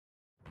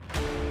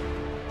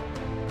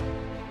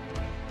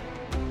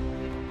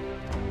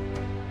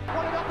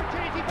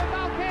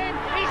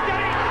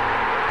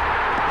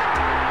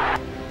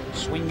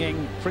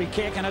Free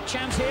kick and a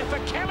chance here for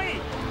Kelly.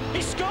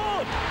 He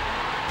scored!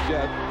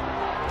 Yeah.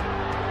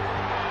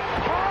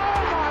 Oh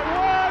my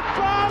word,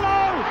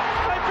 Barlow!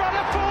 They've got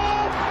a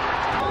ball!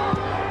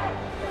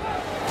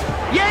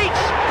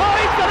 Yates! Oh,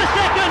 he's got a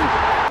second!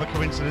 A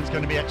coincidence,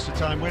 going to be extra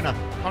time winner.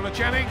 Connor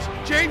Jennings,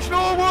 James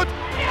Norwood!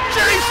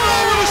 James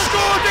Norwood has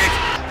scored it!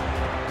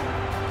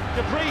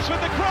 De Vries with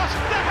the cross,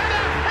 the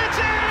header, it's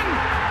in!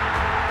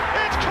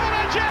 It's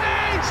Connor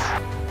Jennings!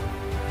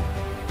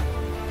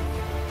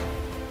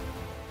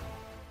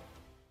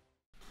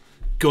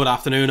 Good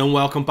afternoon and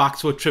welcome back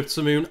to A Trip to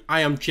the Moon.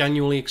 I am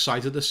genuinely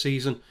excited this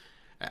season.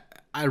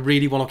 I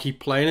really want to keep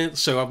playing it,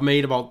 so I've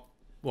made about,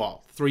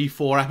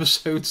 3-4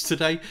 episodes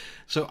today.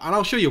 And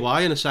I'll show you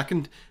why in a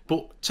second.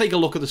 But take a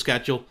look at the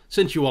schedule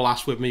since you were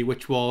last with me,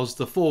 which was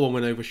the 4-1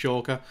 win over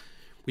Schalke.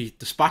 We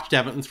dispatched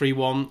Everton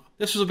 3-1.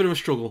 This was a bit of a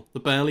struggle. The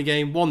Burnley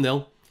game,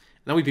 1-0.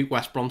 Then we beat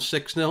West Brom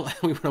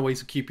 6-0. We went away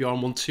to QPR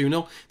and won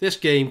 2-0. This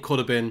game could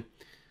have been,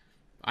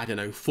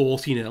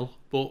 40-0.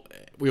 But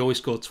we always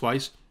scored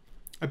twice.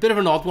 A bit of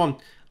an odd one.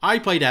 I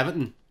played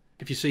Everton,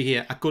 if you see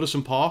here, at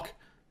Goodison Park.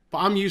 But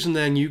I'm using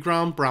their new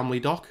ground, Bramley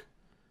Dock.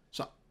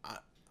 So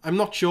I'm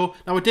not sure.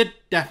 Now I did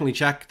definitely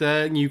check.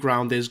 Their new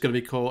ground is going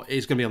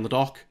to be on the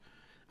dock.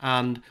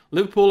 And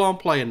Liverpool aren't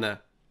playing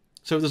there.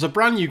 So there's a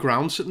brand new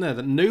ground sitting there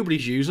that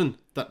nobody's using,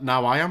 that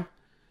now I am.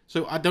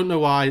 So I don't know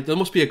why. There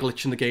must be a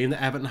glitch in the game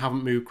that Everton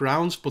haven't moved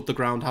grounds, but the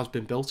ground has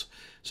been built.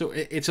 So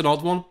it's an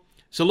odd one.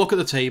 So look at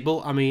the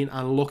table,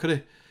 and look at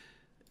it.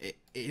 It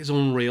is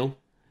unreal.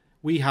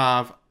 We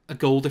have a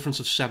goal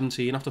difference of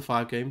 17 after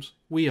 5 games.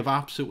 We have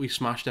absolutely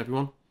smashed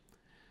everyone.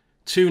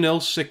 2-0,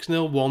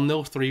 6-0,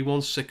 1-0, 3-1,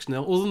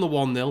 6-0. Other than the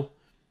 1-0,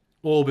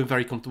 all been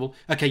very comfortable.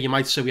 Okay, you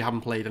might say we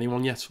haven't played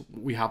anyone yet.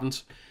 We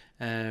haven't.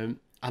 I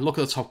look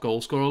at the top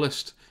goal scorer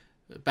list.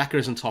 Becker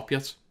isn't top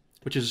yet,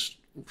 which is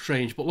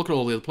strange. But look at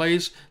all the other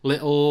players.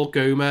 Little,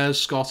 Gomez,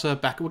 Scotter,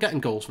 Becker. We're getting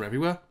goals from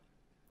everywhere.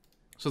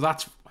 So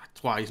that's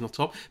why he's not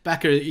top.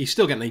 Becker, he's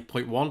still getting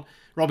 8.1.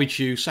 Robbie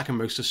Chew, second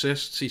most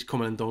assists. He's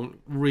coming and done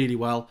really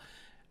well.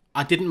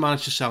 I didn't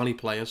manage to sell any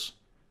players,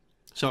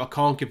 so I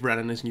can't give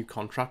Brennan his new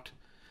contract.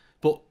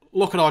 But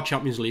look at our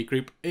Champions League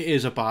group. It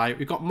is a buy.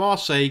 We've got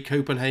Marseille,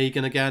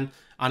 Copenhagen again,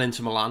 and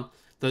Inter Milan.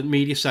 The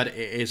media said it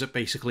is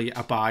basically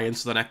a buy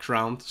into the next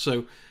round.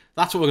 So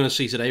that's what we're going to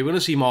see today. We're going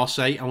to see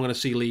Marseille and we're going to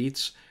see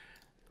Leeds.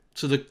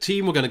 So the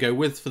team we're going to go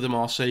with for the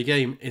Marseille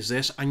game is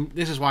this. And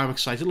this is why I'm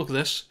excited. Look at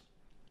this.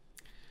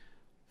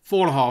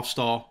 4.5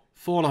 star,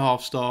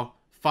 4.5 star,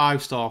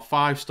 5-star,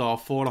 5-star,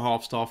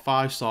 4.5 star,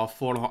 5-star,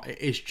 4.5. It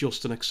is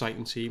just an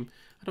exciting team.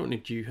 I don't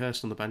need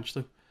Dewhurst on the bench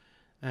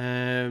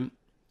though.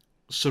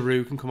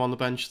 Saru can come on the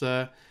bench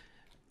there.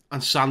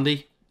 And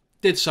Sandy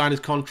did sign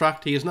his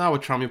contract. He is now a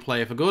Tranmere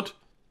player for good.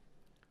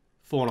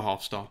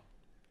 4.5 star.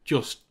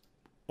 Just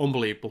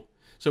unbelievable.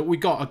 So we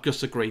got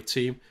just a great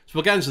team. So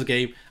we'll get into the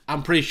game.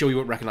 I'm pretty sure you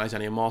won't recognise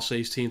any of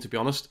Marseille's team, to be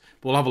honest.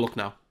 But we'll have a look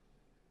now.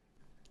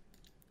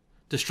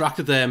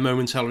 Distracted there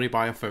momentarily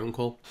by a phone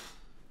call.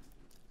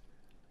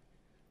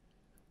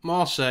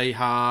 Marseille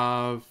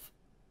have...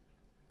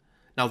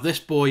 Now this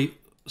boy,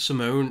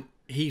 Simone,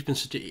 he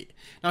was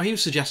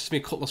suggested to me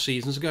a couple of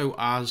seasons ago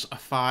as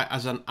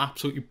an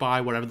absolutely buy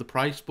whatever the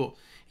price, but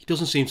he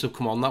doesn't seem to have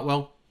come on that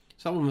well.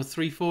 Is that one was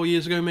 3-4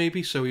 years ago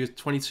maybe? So he was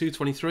 22,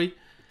 23.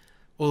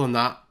 Other than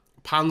that,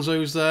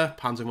 Panzo's there.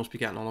 Panzo must be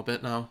getting on a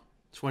bit now.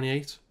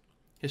 28.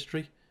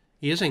 History.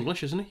 He is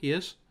English, isn't he? He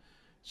is.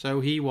 So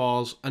he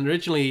was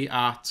originally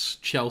at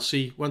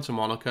Chelsea, went to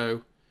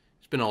Monaco.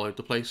 He's been all over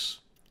the place.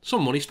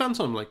 Some money spent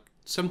on him, like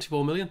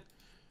 74 million.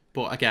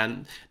 But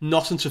again,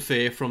 not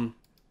interfere from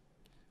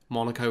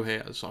Monaco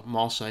here, so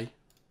Marseille.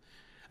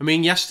 I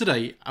mean, the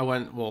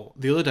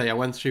other day I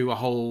went through a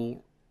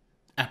whole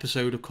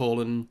episode of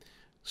calling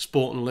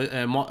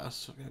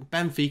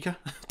Benfica,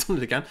 done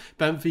it again,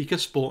 Benfica,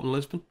 Sporting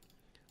Lisbon.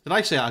 Did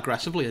I say that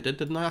aggressively? I did,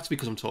 didn't I? That's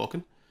because I'm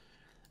talking.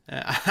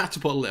 I had to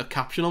put a little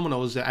caption on when I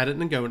was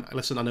editing and going,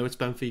 listen, I know it's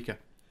Benfica.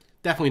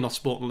 Definitely not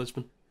Sporting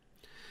Lisbon.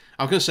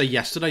 I was going to say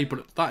yesterday,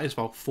 but that is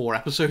about 4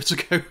 episodes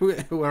ago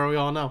where we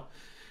are now.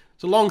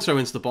 So long throw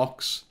into the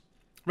box.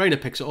 Reina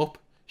picks it up.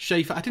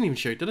 Schaefer, I didn't even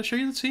show you. Did I show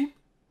you the team?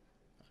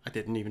 I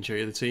didn't even show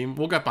you the team.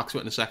 We'll get back to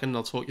it in a second and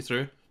I'll talk you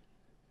through it.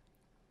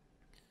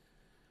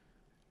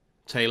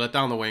 Taylor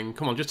down the wing.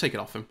 Come on, just take it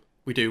off him.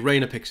 We do.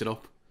 Reina picks it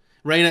up.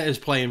 Reina is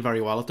playing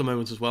very well at the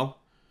moment as well.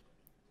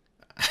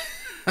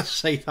 I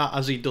say that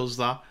as he does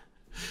that.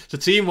 So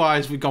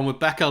team-wise, we've gone with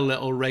Becker,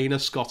 Little, Reina,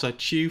 Scotter,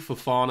 Chew,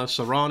 Fofana,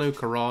 Serrano,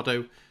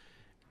 Corrado,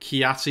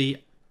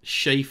 Chiatti,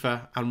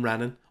 Schaefer and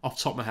Renan. Off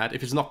the top of my head.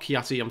 If it's not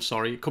Chiatti, I'm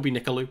sorry. It could be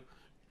Nicolou.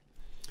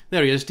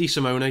 There he is, Di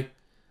Simone.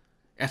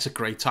 That's a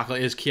great tackle.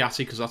 It is Chiatti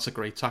because that's a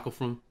great tackle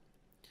from him.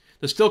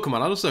 They're still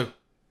coming at us though.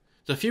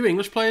 There's a few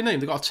English player names.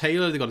 They've got a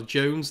Taylor, they've got a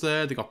Jones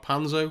there, they've got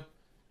Panzo.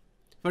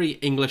 Very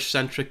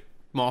English-centric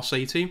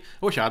Marseille team.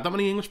 I wish I had that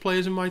many English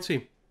players in my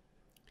team.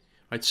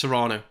 Right,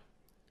 Serrano.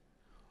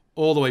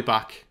 All the way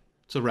back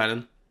to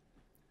Renan.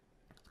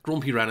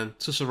 Grumpy Renan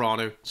to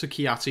Serrano to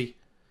Chiatti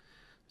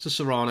to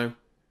Serrano.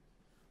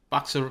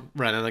 Back to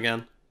Renan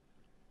again.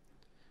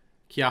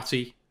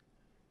 Chiatti.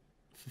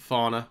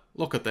 Fofana.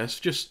 Look at this.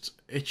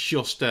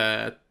 It's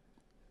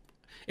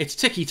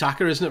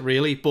tiki-taka, isn't it,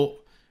 really? But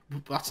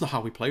that's not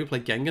how we play. We play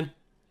Gengen.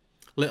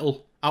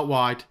 Little, out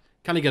wide.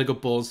 Can he get a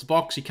good ball into the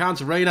box? He can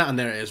to Reina, and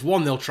there it is.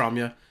 1-0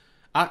 Tranmere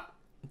at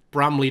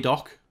Bramley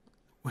Dock,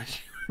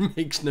 which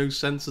makes no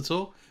sense at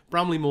all.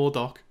 Bramley Moor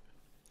Dock.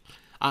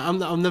 I'm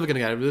never going to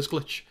get over this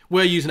glitch.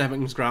 We're using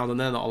Everton's ground, and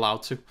they're not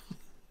allowed to.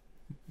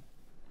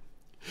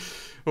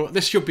 Well,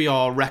 this should be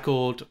our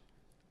record.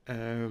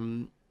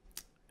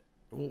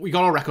 We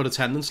got our record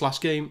attendance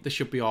last game. This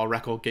should be our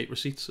record gate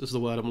receipts, is the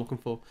word I'm looking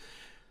for.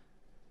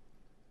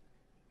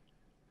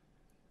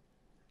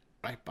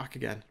 Right, back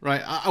again.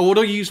 Right, I would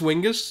have used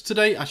wingers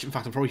today. Actually, in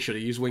fact, I probably should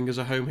have used wingers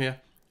at home here.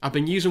 I've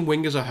been using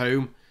wingers at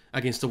home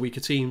against the weaker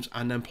teams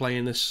and then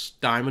playing this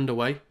diamond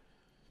away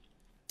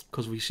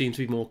because we seem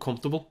to be more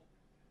comfortable.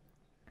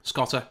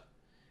 Scotter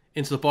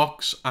into the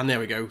box, and there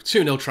we go.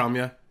 2-0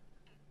 Tranmere.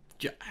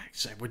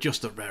 We're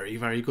just a very,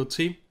 very good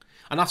team.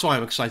 And that's why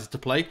I'm excited to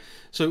play.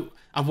 So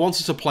I've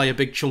wanted to play a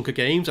big chunk of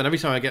games, and every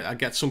time I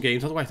get some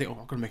games, I think, I'm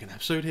going to make an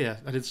episode here.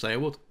 I did say I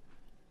would.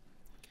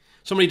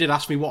 Somebody did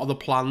ask me what the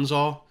plans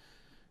are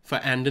for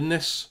ending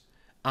this,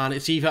 and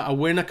it's either a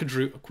win a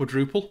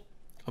quadruple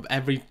of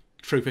every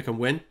trophy I can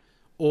win,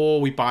 or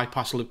we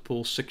bypass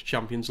Liverpool's 6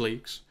 Champions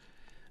Leagues.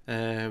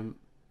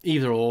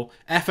 Either or.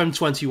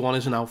 FM21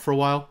 isn't out for a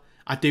while.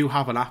 I do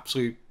have an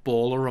absolute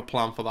baller of a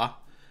plan for that.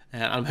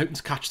 I'm hoping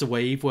to catch the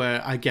wave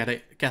where I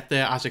get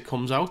there as it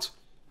comes out.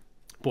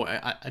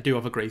 But I do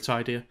have a great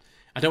idea.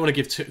 I don't want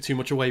to give too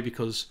much away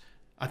because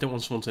I don't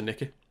want someone to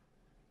nick it.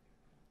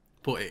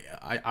 But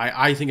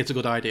I think it's a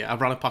good idea.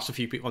 I've ran it past a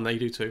few people and they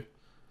do too.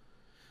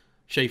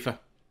 Schaefer.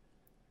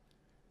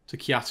 To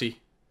Chiatti.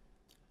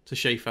 To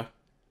Schaefer.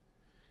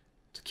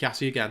 To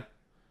Chiatti again.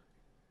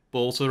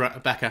 Ball to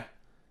Becker.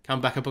 Can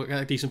Becker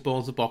get a decent ball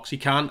into the box? He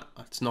can.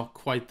 It's not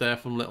quite there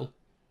from Little.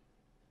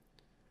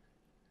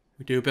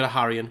 We do a bit of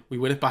harrying. We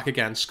win it back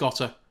again.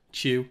 Scotter.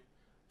 Chew.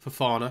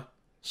 Fofana.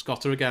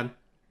 Scotter again.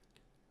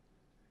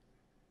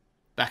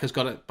 Becker's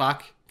got it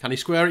back. Can he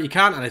square it? He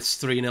can. And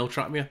it's 3-0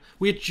 Tranmere.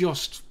 We're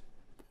just...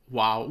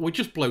 Wow. We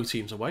just blow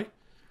teams away.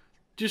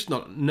 Just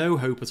no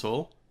hope at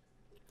all.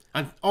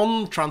 And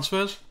on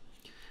transfers.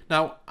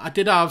 Now, I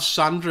did have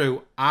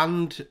Sandro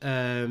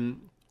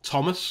and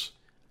Thomas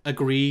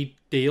agreed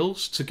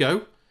deals to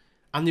go.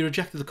 And they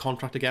rejected the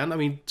contract again. I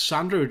mean,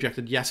 Sandro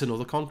rejected yet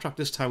another contract,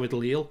 this time with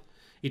Lille.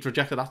 He'd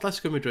rejected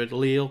Atletico Madrid,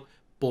 Lille,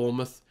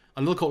 Bournemouth,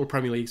 another couple of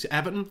Premier Leagues,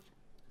 Everton.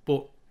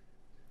 But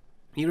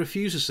he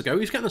refuses to go.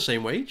 He's getting the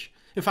same wage.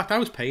 In fact, I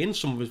was paying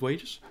some of his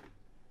wages.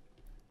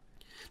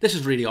 This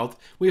is really odd.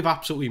 We've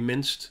absolutely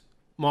minced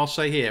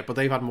Marseille here, but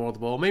they've had more of the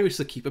ball. Maybe it's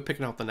the keeper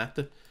picking out the net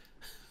that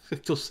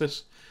does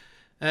this.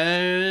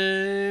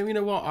 You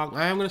know what?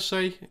 I am going to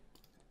say,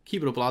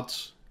 keep it up,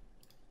 lads.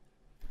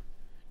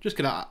 Just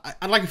gonna.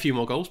 I'd like a few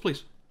more goals,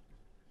 please.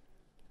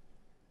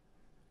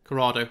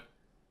 Corrado.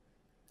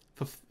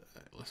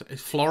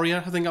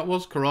 Floria, I think that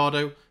was.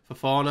 Corrado,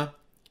 Fofana,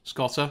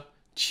 Scotter,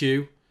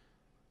 Chew.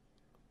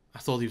 I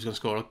thought he was going to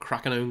score a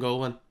cracking own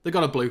goal then. They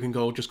got a bloke in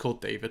goal just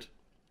called David.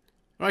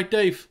 Right,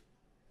 Dave.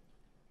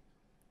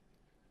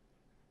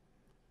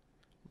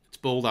 It's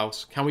balled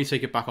out. Can we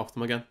take it back off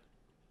them again?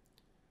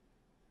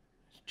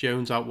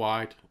 Jones out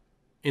wide.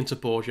 Into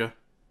Borgia.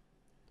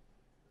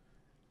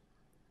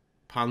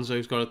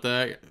 Panzo's got it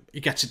there.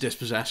 He gets it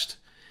dispossessed.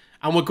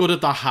 And we're good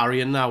at that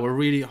harrying now. We're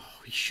really... Oh,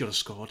 he should have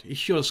scored. He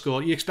should have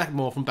scored. You expect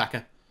more from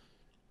Becker.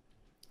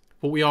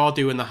 But we are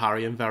doing the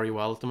harrying very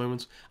well at the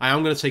moment. I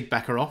am going to take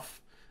Becker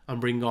off and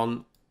bring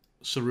on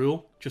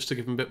Sarul just to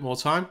give him a bit more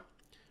time.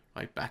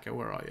 Right, Becker,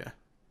 where are you?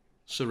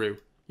 Saru,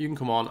 you can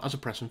come on as a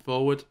pressing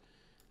forward.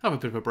 Have a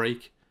bit of a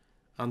break.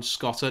 And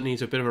Scotter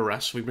needs a bit of a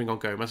rest. So we bring on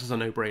Gomez as a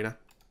no-brainer.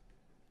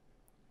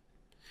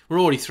 We're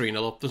already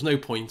 3-0 up. There's no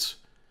point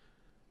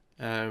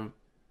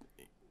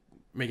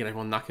making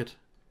everyone knackered.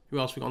 Who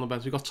else we got on the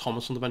bench? We got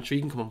Thomas on the bench. He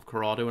can come on for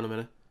Corrado in a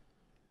minute.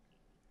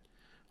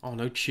 Oh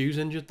no, Chew's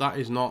injured. That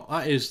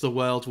is the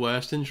world's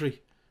worst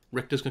injury.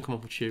 Richter's going to come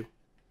on for Chew.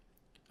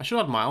 I should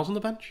have had Miles on the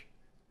bench.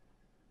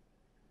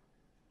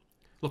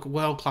 Look,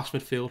 world-class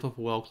midfielder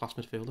for world-class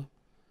midfielder.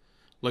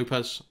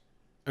 Lopez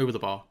over the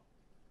bar.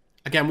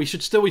 Again, we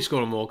should still be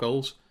scoring more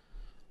goals.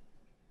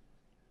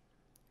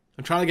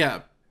 I'm trying to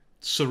get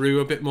Saru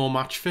a bit more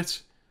match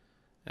fit.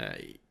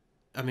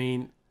 I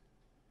mean,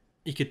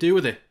 he could do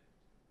with it.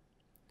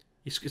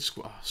 I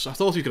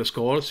thought he was going to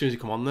score as soon as he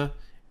come on there.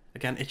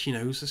 Again, itchy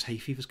nose. This hay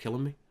fever's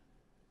killing me.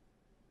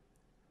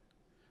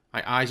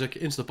 Right, Isaac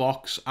into the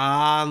box,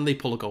 and they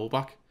pull a goal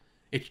back.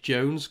 It's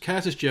Jones.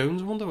 Curtis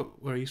Jones. I wonder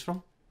where he's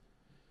from.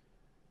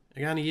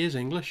 Again, he is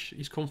English.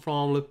 He's come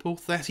from Liverpool.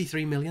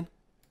 33 million.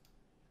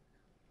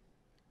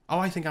 Oh,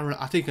 I think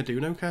I do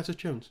know Curtis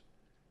Jones.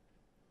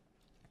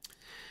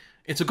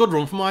 It's a good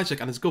run from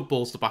Isaac, and it's a good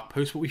ball to the back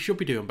post, but we should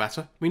be doing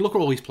better. I mean, look at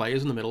all these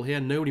players in the middle here.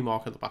 Nobody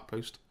mark at the back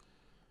post.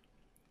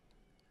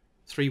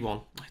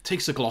 3-1. It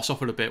takes the gloss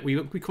off it a bit.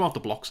 We come off the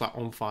blocks that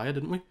on fire,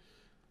 didn't we?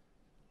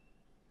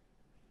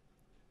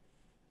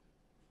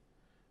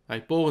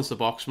 Right, ball into the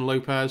box from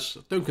Lopez.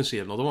 Don't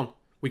concede another one.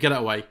 We get it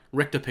away.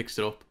 Richter picks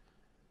it up.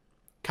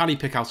 Can he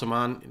pick out a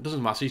man? It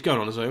doesn't matter. He's going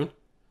on his own.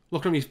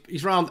 Look at him.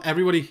 He's round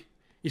everybody.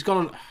 He's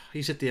gone on.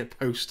 He's hit the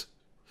post.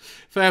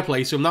 Fair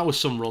play to him. That was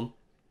some run.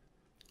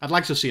 I'd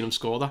like to have seen him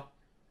score that.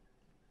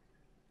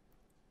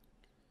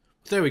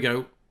 There we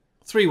go.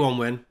 3-1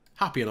 win.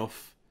 Happy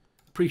enough.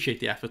 Appreciate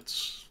the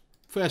efforts.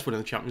 First win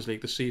in the Champions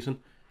League this season.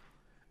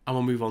 And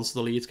we'll move on to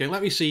the Leeds game.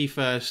 Let me see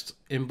first,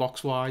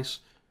 inbox-wise,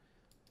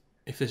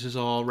 if this is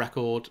our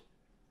record.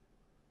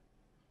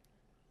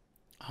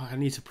 Oh, I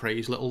need to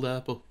praise Little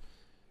there, but...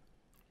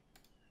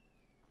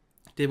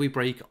 Did we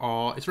break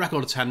our... It's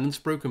record attendance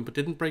broken, but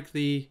didn't break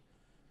the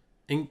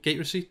gate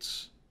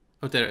receipts.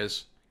 Oh, there it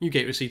is. New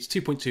gate receipts,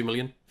 2.2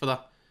 million for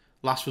that.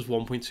 Last was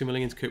 1.2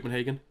 million to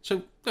Copenhagen.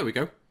 So, there we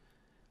go.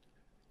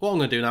 What I'm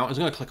going to do now is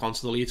I'm going to click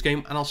onto the Leeds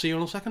game, and I'll see you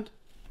in a second.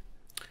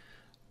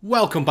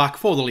 Welcome back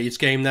for the Leeds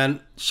game then.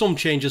 Some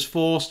changes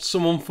forced,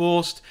 some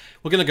unforced.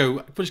 We're just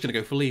going to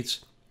go for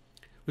Leeds.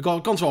 We've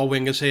gone to our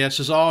wingers here.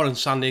 Cesar and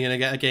Sandy are going to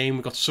get a game.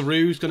 We've got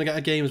Saru's going to get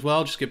a game as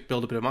well, just to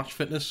build a bit of match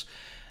fitness.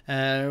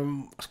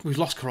 We've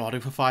lost Corrado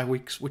for 5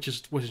 weeks, which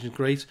is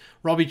great.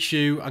 Robbie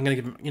Chu, I'm going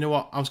to give him... You know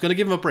what? I was going to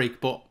give him a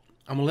break, but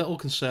I'm a little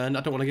concerned.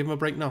 I don't want to give him a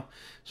break now.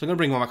 So I'm going to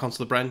bring him back onto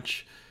the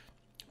bench.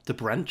 The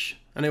bench?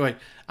 Anyway,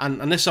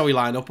 and this is how we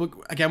line up.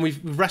 Again, we've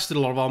rested a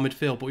lot of our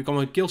midfield, but we've gone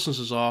with Gilson,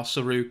 Cesar,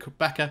 Saru,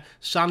 Becker,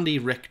 Sandy,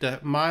 Richter,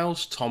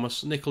 Miles,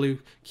 Thomas, Nicolou,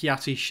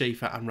 Chiatti,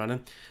 Schaefer and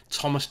Renan.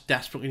 Thomas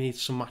desperately needs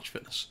some match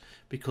fitness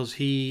because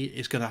he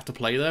is going to have to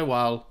play there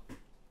while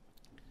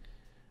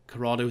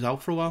Corrado's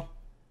out for a while.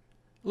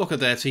 Look at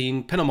their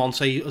team.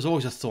 Pinamonte is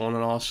always a thorn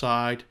on our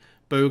side.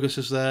 Bogus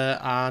is there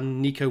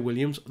and Nico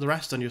Williams. The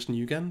rest are just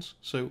new gens.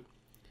 So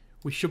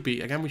we should be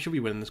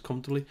winning this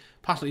comfortably.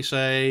 Passionately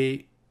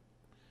say...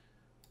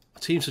 A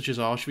team such as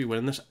ours should be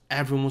winning this.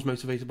 Everyone was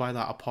motivated by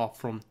that apart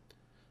from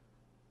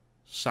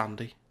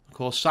Sandy. Of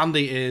course,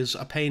 Sandy is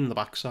a pain in the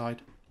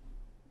backside.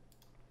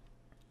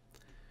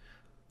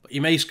 But he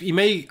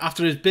may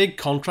after his big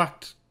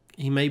contract,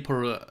 he may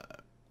put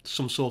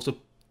some sort of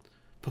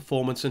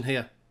performance in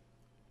here.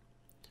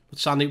 But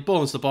Sandy,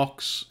 ball into the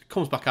box,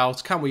 comes back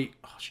out. Can we...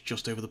 Oh, it's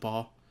just over the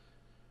bar.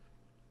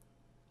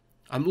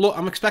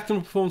 I'm expecting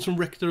a performance from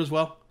Richter as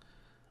well.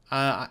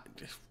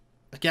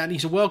 Again,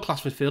 he's a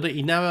world-class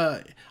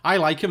midfielder. I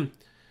like him,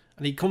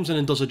 and he comes in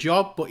and does a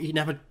job, but he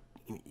never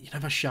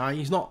shines.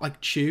 He's not like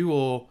Chu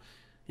or,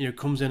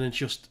 comes in and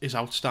just is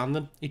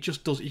outstanding. He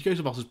just does. He goes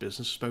about his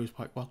business, I suppose,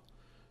 quite well.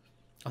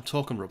 I'm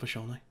talking rubbish,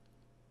 aren't I?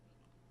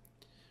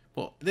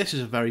 But this is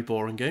a very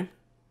boring game.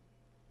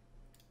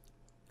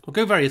 We'll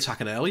go very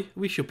attacking early.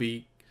 We should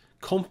be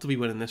comfortably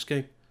winning this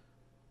game.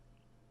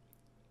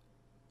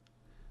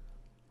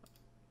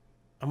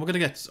 And we're going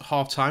to get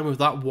half-time with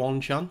that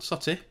one chance.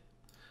 That's it.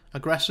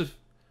 Aggressive.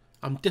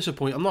 I'm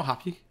disappointed. I'm not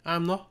happy.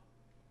 I'm not.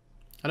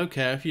 I don't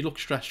care if you look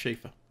stressed,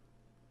 Schaefer.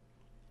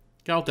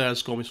 Get out there and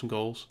score me some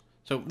goals.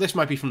 So this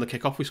might be from the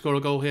kickoff. We score a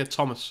goal here.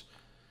 Thomas.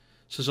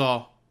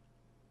 Cesar.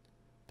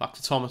 Back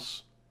to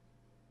Thomas.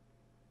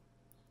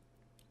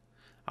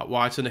 Out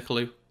wide to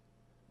Nicolou.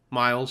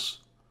 Miles.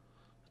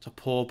 It's a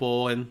poor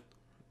ball in.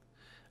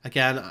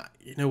 Again,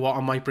 you know what?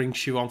 I might bring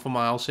Chu on for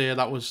Miles here.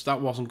 That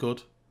wasn't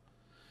good.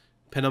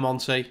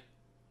 Pinamonte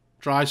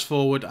drives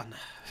forward and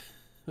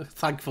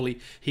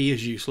thankfully he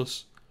is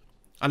useless.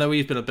 I know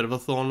he's been a bit of a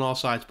thorn on our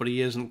sides, but he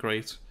isn't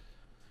great.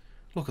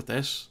 Look at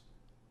this.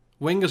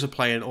 Wingers are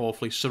playing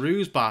awfully.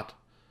 Saru's bad.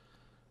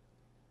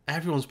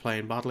 Everyone's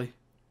playing badly.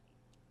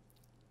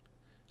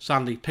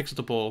 Sandy picks up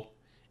the ball.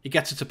 He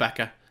gets it to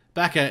Becker.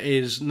 Becker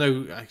is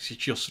he's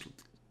just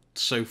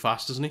so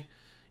fast, isn't he?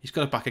 He's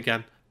got it back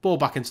again. Ball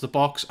back into the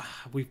box.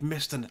 We've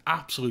missed an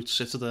absolute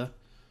sitter there.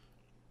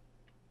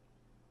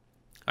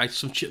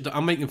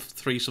 I'm making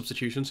 3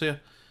 substitutions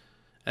here.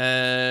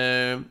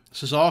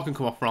 Cesar can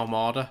come off for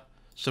Almada.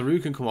 Saru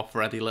can come off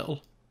for Eddie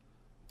Little.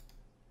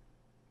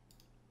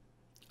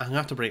 I'm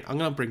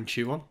gonna bring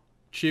Chu on.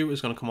 Chu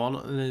is gonna come on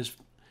in his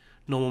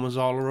normal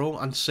Mazzala role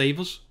and save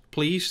us,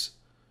 please.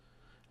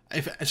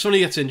 If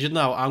somebody gets injured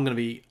now, I'm gonna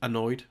be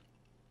annoyed.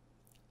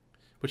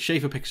 But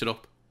Schaefer picks it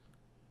up.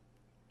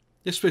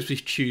 This is supposed to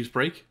be Chu's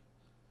break.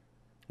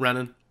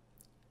 Renan,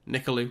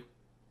 Nicolou,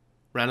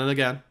 Renan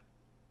again.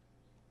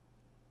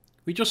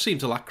 We just seem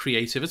to lack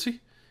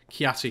creativity.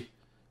 Chiatti,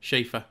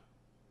 Schaefer.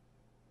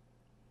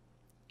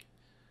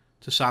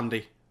 To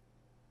Sandy.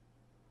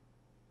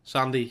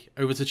 Sandy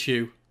over to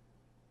Chu.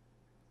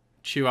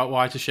 Chu out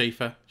wide to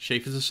Schaefer.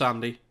 Schaefer to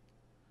Sandy.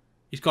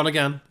 He's gone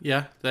again.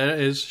 Yeah, there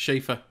it is.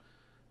 Schaefer.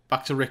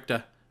 Back to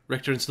Richter.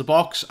 Richter into the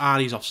box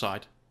and he's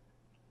offside.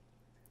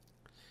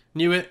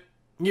 Knew it.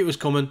 Knew it was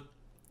coming.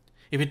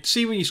 If you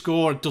see when you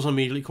score, it doesn't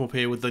immediately come up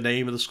here with the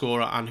name of the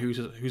scorer and who's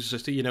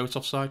assisted. You know it's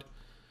offside.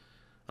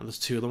 And there's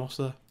 2 of them off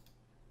there.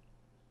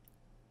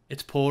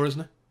 It's poor,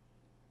 isn't it?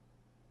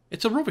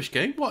 It's a rubbish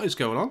game. What is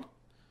going on?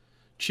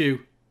 Chu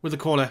with the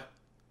corner.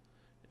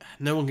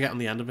 No one can get on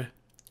the end of it.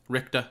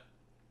 Richter.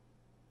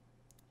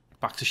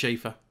 Back to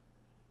Schaefer.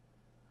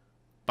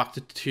 Back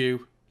to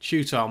Chu.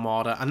 Chu to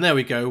Almada. And there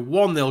we go.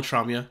 1-0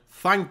 Tranmere.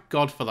 Thank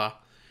God for that.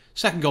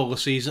 Second goal of the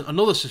season.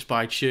 Another assist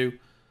by Chu.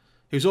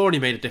 who's already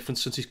made a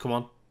difference since he's come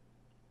on.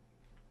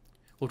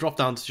 We'll drop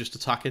down to just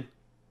attacking.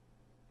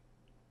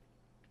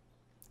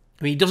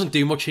 I mean, he doesn't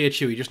do much here,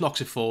 Chew. He just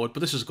knocks it forward, but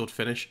this is a good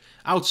finish.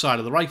 Outside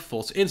of the right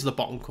foot, into the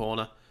bottom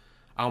corner.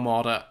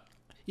 Almada,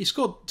 he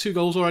scored 2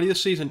 goals already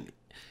this season.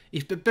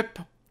 He's been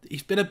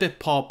a bit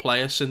part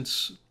player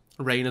since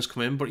Rayner's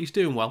come in, but he's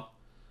doing well.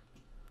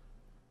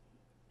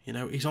 You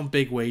know, he's on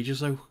big wages,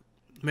 though.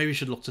 Maybe we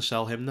should look to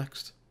sell him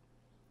next.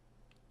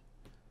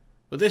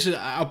 But this is...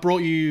 I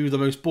brought you the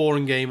most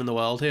boring game in the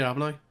world here,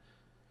 haven't I?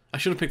 I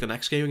should have picked the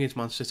next game against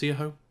Man City at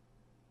home.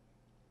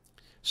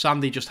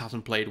 Sandy just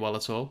hasn't played well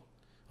at all.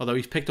 Although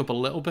he's picked up a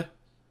little bit.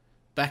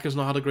 Becker's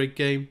not had a great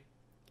game.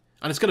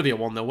 And it's going to be a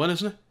 1-0 win,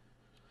 isn't it?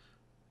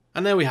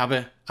 And there we have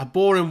it. A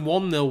boring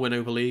 1-0 win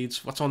over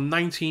Leeds. That's on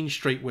 19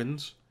 straight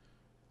wins.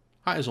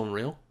 That is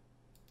unreal.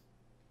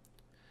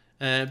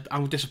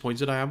 I'm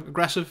disappointed I am.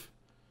 Aggressive.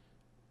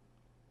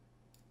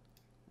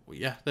 Well,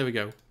 yeah, there we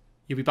go.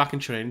 You'll be back in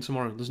training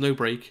tomorrow. There's no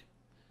break.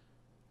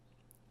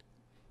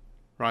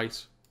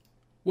 Right.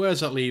 Where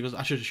does that leave us?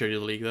 I should have showed you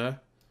the league there.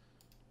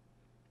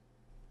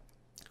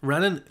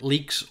 Renan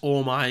leaks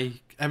all my...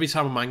 Every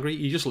time I'm angry,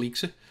 he just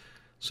leaks it.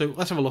 So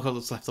let's have a look at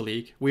what's left of the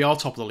league. We are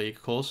top of the league,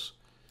 of course.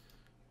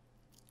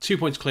 2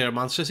 points clear of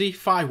Man City.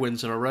 5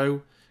 wins in a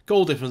row.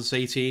 Goal difference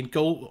 18.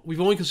 We've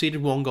only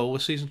conceded 1 goal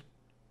this season.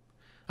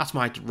 That's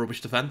my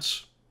rubbish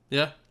defence.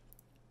 Yeah?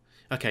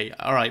 Okay,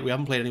 alright, we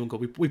haven't played anyone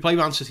good. We play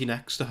Man City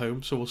next at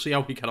home, so we'll see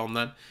how we get on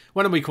then.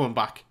 When are we coming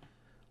back?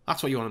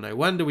 That's what you want to know.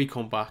 When do we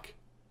come back?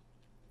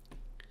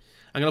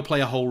 I'm going to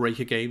play a whole rake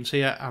of games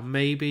here, and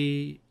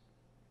maybe...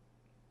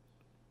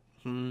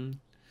 I'm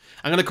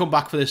going to come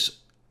back for this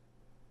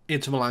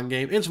Inter Milan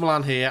game. Inter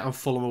Milan here and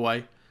Fulham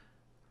away.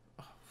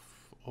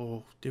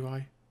 Oh, do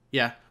I?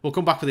 Yeah, we'll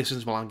come back for this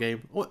Inter Milan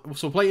game.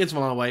 So we'll play Inter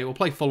Milan away, we'll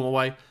play Fulham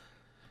away.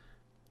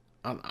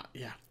 And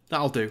yeah,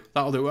 that'll do.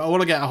 That'll do. I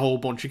want to get a whole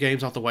bunch of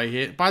games out the way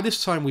here. By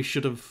this time we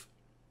should have...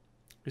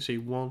 Let me see,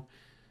 1,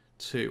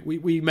 2...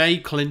 We may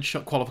clinch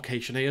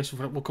qualification here, so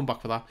we'll come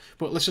back for that.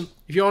 But listen,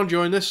 if you're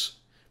enjoying this,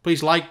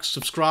 please like,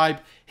 subscribe,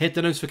 hit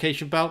the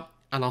notification bell,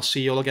 and I'll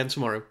see you all again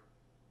tomorrow.